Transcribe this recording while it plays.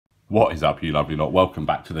What is up, you lovely lot? Welcome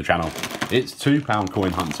back to the channel. It's £2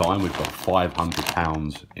 coin hunt time. We've got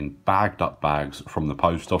 £500 in bagged up bags from the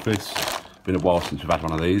post office. Been a while since we've had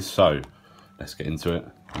one of these, so let's get into it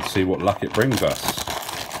and see what luck it brings us.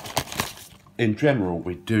 In general,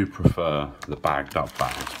 we do prefer the bagged up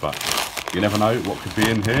bags, but you never know what could be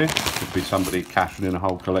in here. It could be somebody cashing in a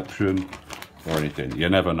whole collection or anything. You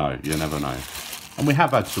never know, you never know. And we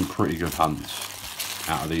have had some pretty good hunts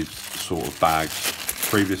out of these sort of bags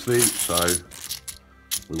previously, so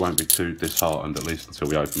we won't be too disheartened, at least until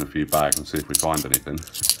we open a few bags and see if we find anything.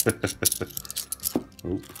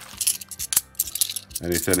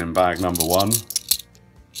 Anything in bag number one?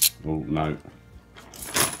 Oh no,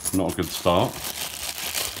 not a good start.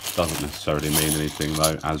 Doesn't necessarily mean anything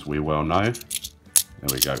though, as we well know. There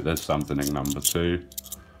we go, there's something in number two.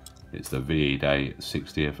 It's the VE Day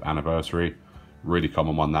 60th anniversary. Really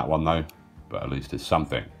common one, that one though, but at least it's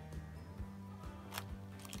something.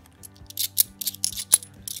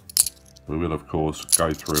 We will, of course,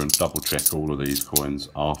 go through and double check all of these coins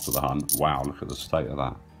after the hunt. Wow, look at the state of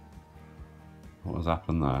that. What has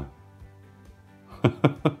happened there?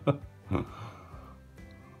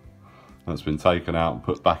 That's been taken out and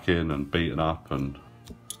put back in and beaten up and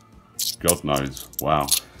God knows. Wow.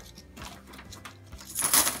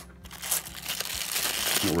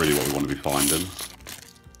 Not really what we want to be finding.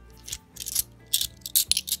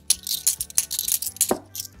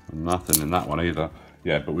 Nothing in that one either.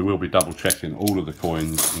 Yeah, but we will be double checking all of the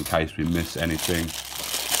coins in case we miss anything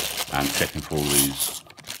and checking for all these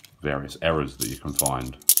various errors that you can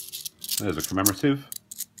find. There's a commemorative.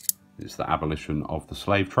 It's the abolition of the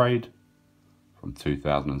slave trade from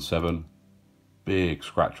 2007. Big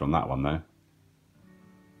scratch on that one though.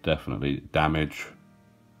 Definitely damage.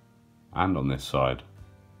 And on this side.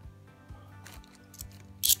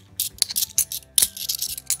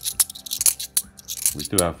 We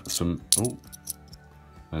do have some, oh,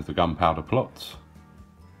 there's the gunpowder plot.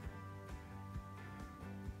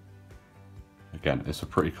 Again, it's a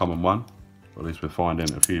pretty common one, but at least we're finding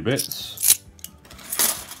a few bits.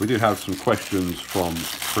 We do have some questions from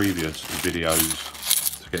previous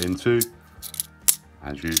videos to get into,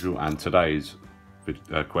 as usual, and today's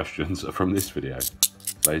questions are from this video.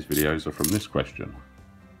 Today's videos are from this question.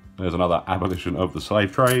 There's another abolition of the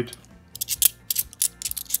slave trade.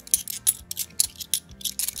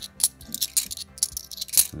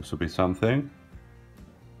 This will be something.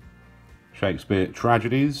 Shakespeare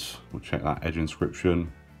tragedies. We'll check that edge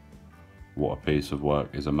inscription. What a piece of work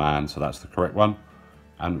is a man. So that's the correct one.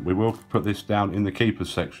 And we will put this down in the keepers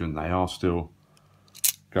section. They are still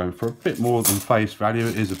going for a bit more than face value.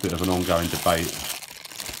 It is a bit of an ongoing debate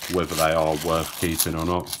whether they are worth keeping or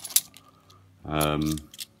not.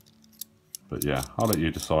 But yeah, I'll let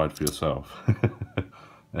you decide for yourself.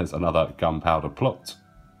 There's another gunpowder plot.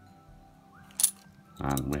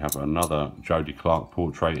 And we have another Jodie Clark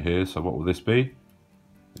portrait here. So what will this be?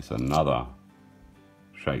 It's another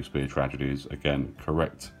Shakespeare tragedies. Again,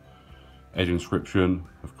 correct edge inscription.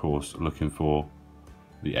 Of course, looking for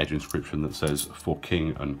the edge inscription that says "for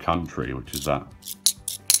king and country," which is that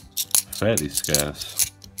fairly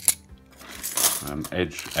scarce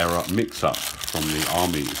edge error mix-up from the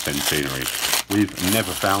Army centenary. We've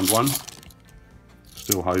never found one.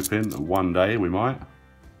 Still hoping that one day we might.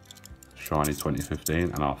 Shiny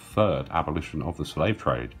 2015, and our third abolition of the slave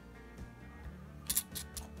trade.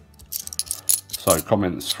 So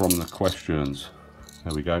comments from the questions.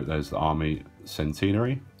 There we go, there's the Army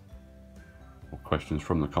centenary. Or questions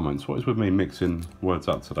from the comments. What is with me mixing words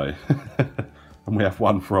up today? And we have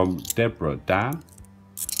one from Deborah Dan.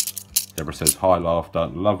 Deborah says, "Hi Laughter,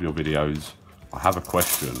 love your videos. I have a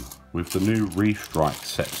question. With the new restrike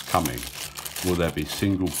sets coming, will there be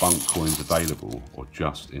single bunk coins available or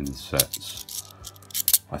just in sets?"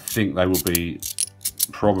 I think they will be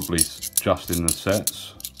probably just in the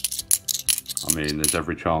sets. I mean, there's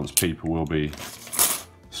every chance people will be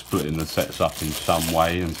splitting the sets up in some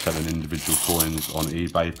way and selling individual coins on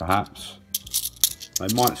eBay perhaps.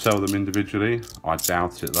 They might sell them individually. I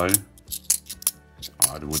doubt it though.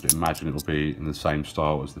 I would imagine it will be in the same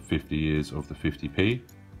style as the 50 years of the 50p.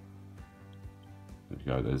 There we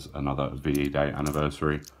go, there's another VE Day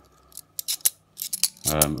anniversary.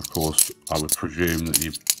 Of course, I would presume that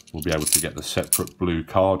you will be able to get the separate blue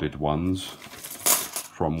carded ones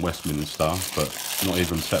from Westminster, but not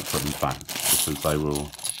even separate in fact, because they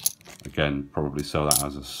will, again, probably sell that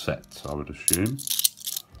as a set, I would assume.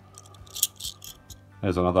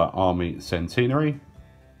 There's another Army centenary.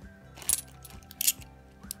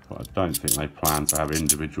 But I don't think they plan to have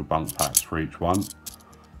individual bunk packs for each one.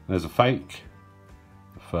 There's a fake.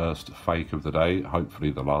 First fake of the day,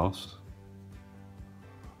 hopefully the last.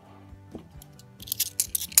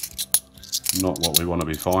 Not what we want to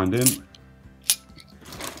be finding.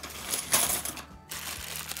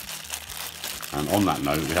 And on that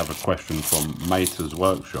note, we have a question from Mater's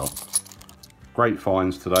Workshop. Great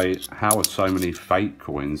finds today. How are so many fake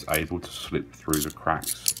coins able to slip through the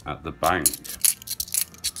cracks at the bank?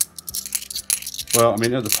 Well, I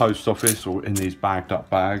mean, at the post office or in these bagged up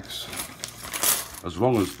bags, as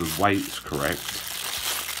long as the weight's correct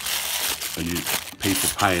and people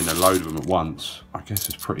paying a load of them at once, I guess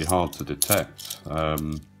it's pretty hard to detect.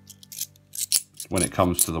 When it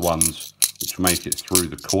comes to the ones which make it through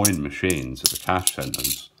the coin machines at the cash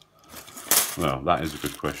centres, well, that is a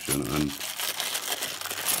good question, and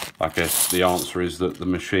I guess the answer is that the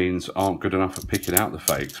machines aren't good enough at picking out the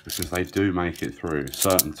fakes, because they do make it through.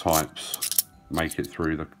 Certain types make it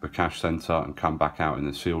through the cash centre and come back out in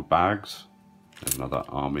the sealed bags. There's another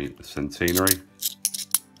Army Centenary.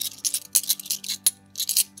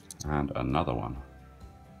 And another one.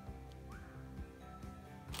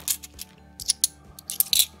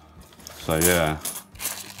 So yeah,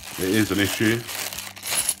 it is an issue.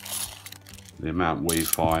 The amount we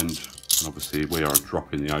find, and obviously we are a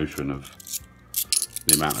drop in the ocean of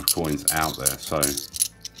the amount of coins out there. So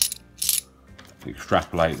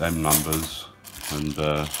extrapolate them numbers, and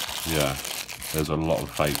yeah, there's a lot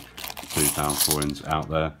of fake £2 coins out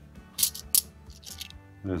there.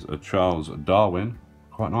 There's a Charles Darwin,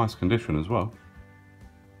 quite nice condition as well,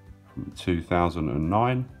 from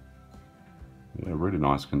 2009. Yeah, really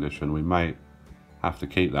nice condition. We may have to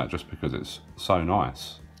keep that just because it's so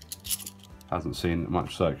nice. Hasn't seen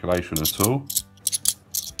much circulation at all.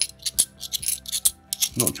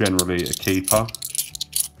 Not generally a keeper,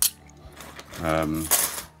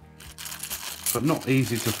 but not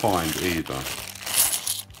easy to find either.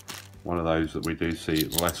 One of those that we do see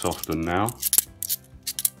less often now.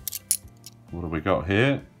 What have we got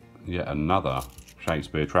here? Yet another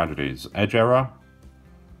Shakespeare tragedies. Edge error?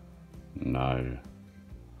 No.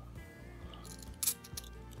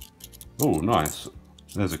 Oh, nice.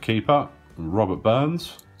 There's a keeper. Robert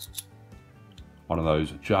Burns. One of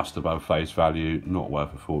those just above face value, not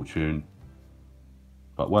worth a fortune,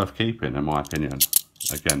 but worth keeping in my opinion.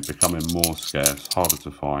 Again, becoming more scarce, harder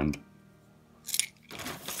to find.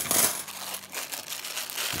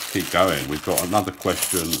 Let's keep going. We've got another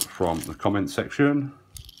question from the comment section.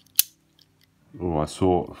 Oh, I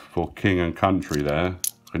saw for King and Country there.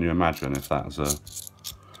 Can you imagine if that was a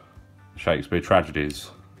Shakespeare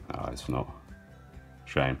tragedies? Oh, it's not.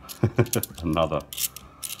 Shame. Another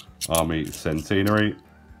Army Centenary.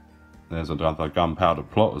 There's another gunpowder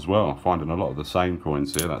plot as well. Finding a lot of the same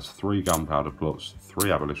coins here. That's 3 gunpowder plots,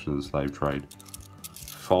 3 abolition of the slave trade,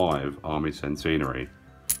 5 Army Centenary,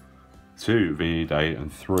 2 VE Day, and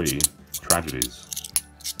 3 tragedies.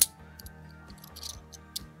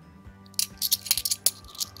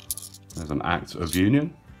 There's an Act of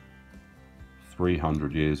Union.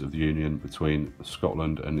 300 years of the union between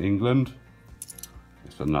Scotland and England.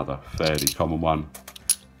 It's another fairly common one,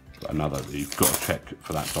 but another that you've got to check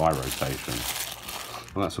for that die rotation.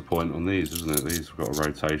 Well, that's the point on these, isn't it? These have got a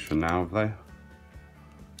rotation now, have they?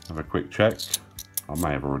 Have a quick check. I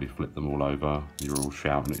may have already flipped them all over. You're all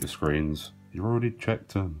shouting at your screens. You already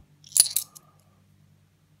checked them.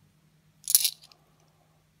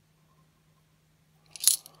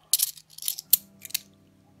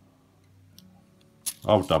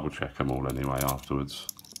 I'll double check them all anyway afterwards.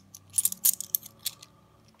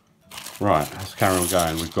 Right, let's carry on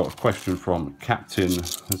going. We've got a question from Captain,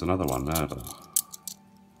 there's another one there,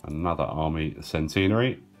 another Army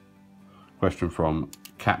Centenary. Question from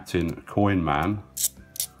Captain Coinman.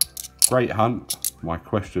 Great hunt. My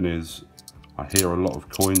question is, I hear a lot of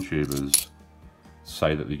coin tubers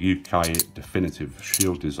say that the UK definitive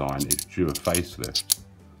shield design is due a facelift.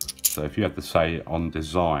 So if you had to say on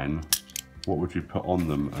design, what would you put on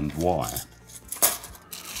them and why?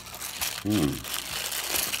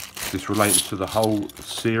 Is this related to the whole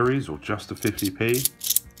series or just the 50p?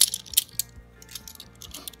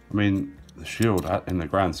 I mean, the shield, in the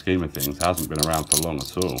grand scheme of things, hasn't been around for long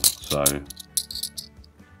at all. So,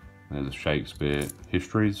 there's the Shakespeare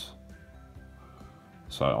histories.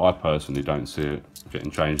 So I personally don't see it getting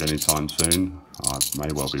changed anytime soon. I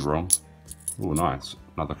may well be wrong. Oh, nice.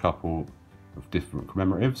 Another couple of different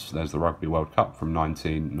commemoratives. There's the Rugby World Cup from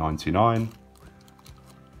 1999.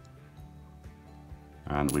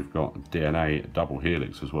 And we've got DNA double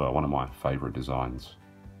helix as well, one of my favourite designs.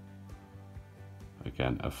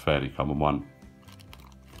 Again, a fairly common one.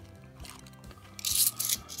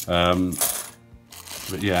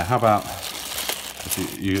 But yeah, how about,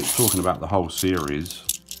 if you're talking about the whole series,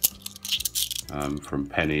 from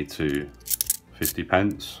penny to 50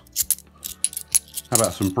 pence. How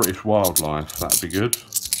about some British wildlife? That'd be good.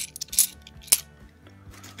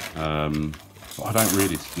 But I don't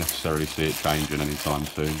really necessarily see it changing anytime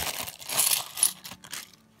soon.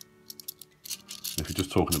 If you're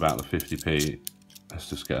just talking about the 50p, let's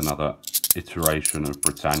just get another iteration of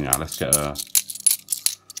Britannia. Let's get a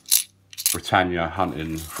Britannia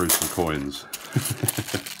hunting through some coins.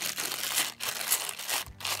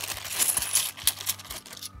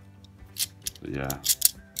 But yeah,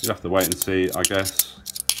 you'll have to wait and see, I guess.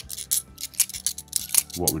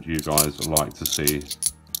 What would you guys like to see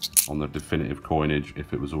on the definitive coinage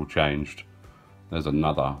if it was all changed? There's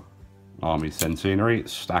another Army Centenary,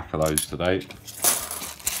 stack of those today.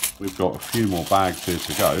 We've got a few more bags here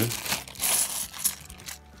to go.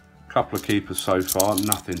 A couple of keepers so far,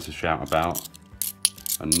 nothing to shout about.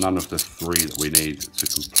 And none of the 3 that we need to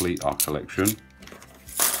complete our collection.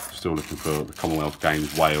 Still looking for the Commonwealth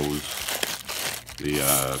Games Wales, the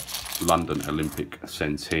London Olympic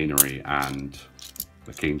Centenary and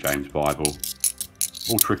the King James Bible.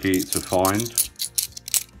 All tricky to find.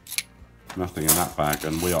 Nothing in that bag,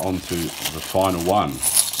 and we are on to the final one.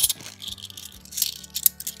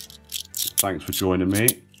 Thanks for joining me.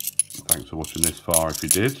 Thanks for watching this far if you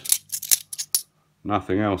did.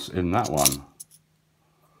 Nothing else in that one.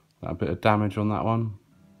 A bit of damage on that one.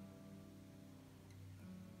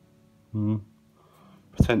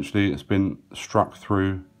 Potentially it's been struck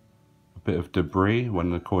through a bit of debris when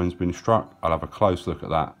the coin's been struck. I'll have a close look at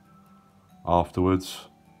that afterwards.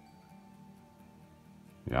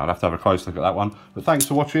 Yeah, I'll have to have a close look at that one. But thanks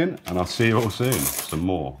for watching, and I'll see you all soon for some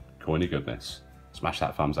more coiny goodness. Smash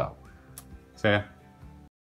that thumbs up. See ya.